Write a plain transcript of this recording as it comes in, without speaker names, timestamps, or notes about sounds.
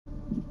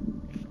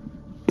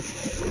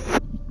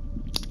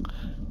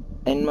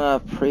In my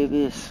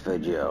previous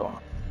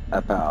video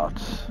about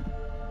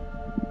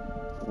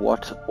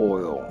what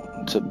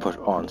oil to put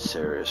on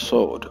Ciri's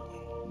sword,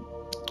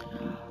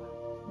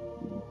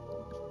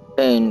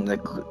 in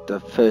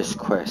the first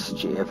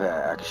quest you ever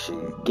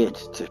actually get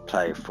to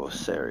play as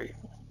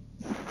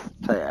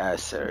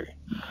Ciri,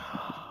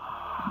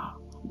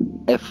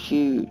 if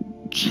you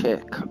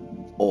check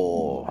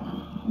all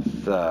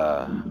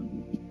the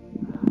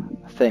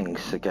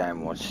things the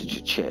game wants you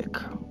to check,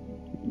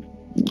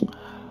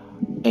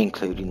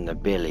 including the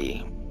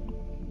belly,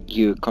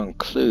 you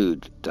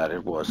conclude that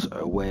it was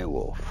a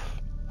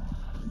werewolf,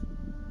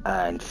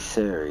 and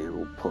Ciri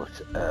will put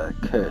a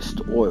cursed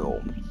oil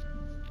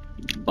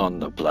on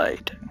the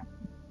blade.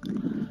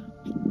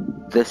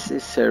 This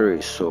is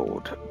Ciri's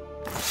sword.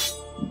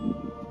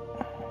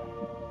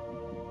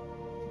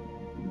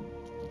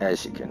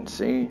 As you can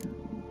see,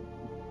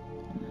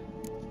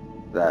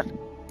 that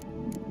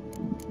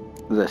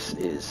this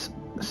is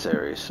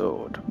Ciri's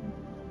sword.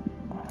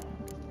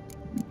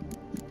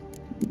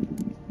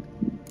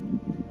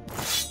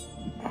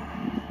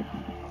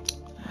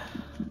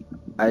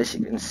 As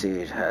you can see,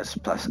 it has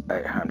plus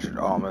 800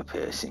 armor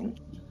piercing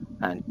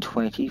and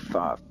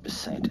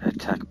 25%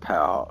 attack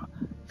power,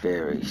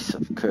 varies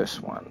of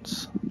cursed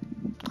ones.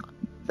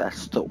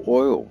 That's the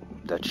oil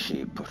that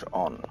she put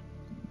on.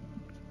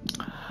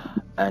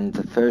 And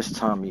the first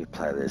time you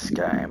play this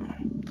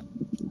game,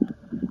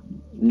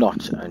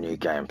 not a New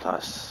Game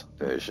Plus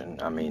version,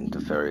 I mean the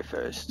very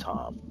first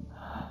time,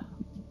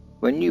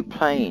 when you're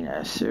playing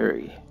as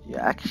Ciri, you're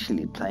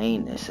actually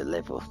playing as a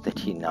level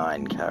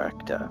 39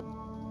 character.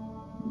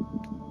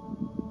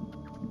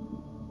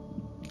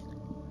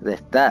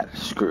 Let that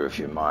screw with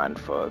your mind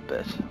for a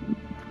bit.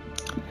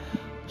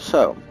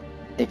 So,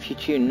 if you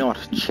do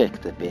not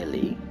check the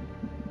belly,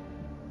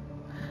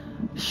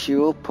 she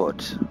will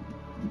put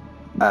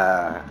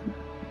a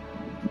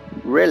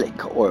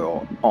relic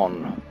oil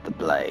on the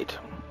blade,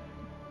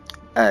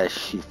 as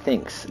she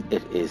thinks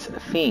it is a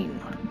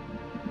fiend.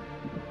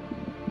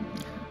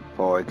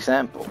 For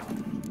example,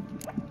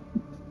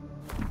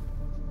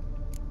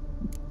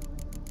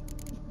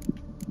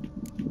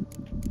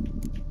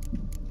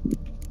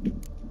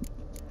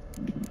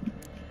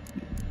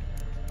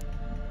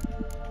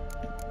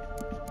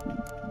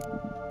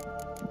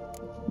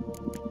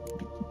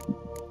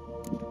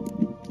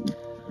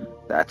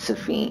 that's a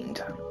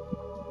fiend.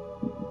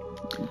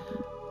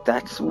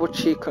 That's what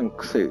she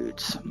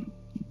concludes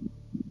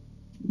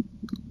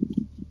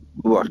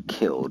what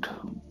killed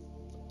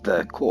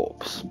the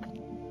corpse.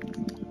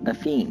 A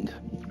fiend.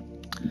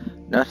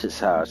 Notice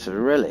how it's a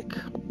relic.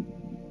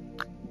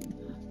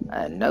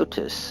 And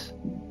notice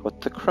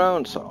what the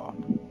crones are.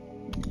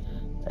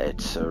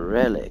 It's a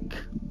relic.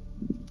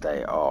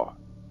 They are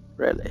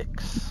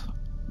relics.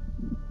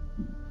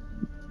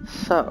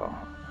 So,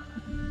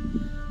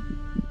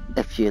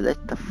 if you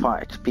let the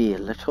fight be a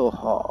little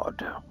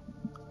hard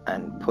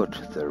and put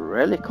the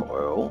relic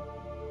oil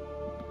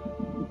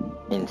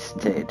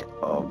instead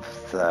of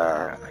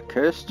the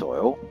cursed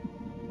oil,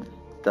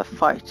 the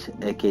fight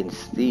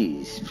against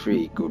these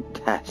three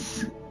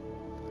grotesque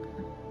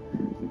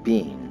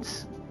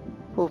beings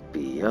will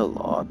be a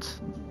lot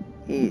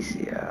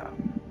easier.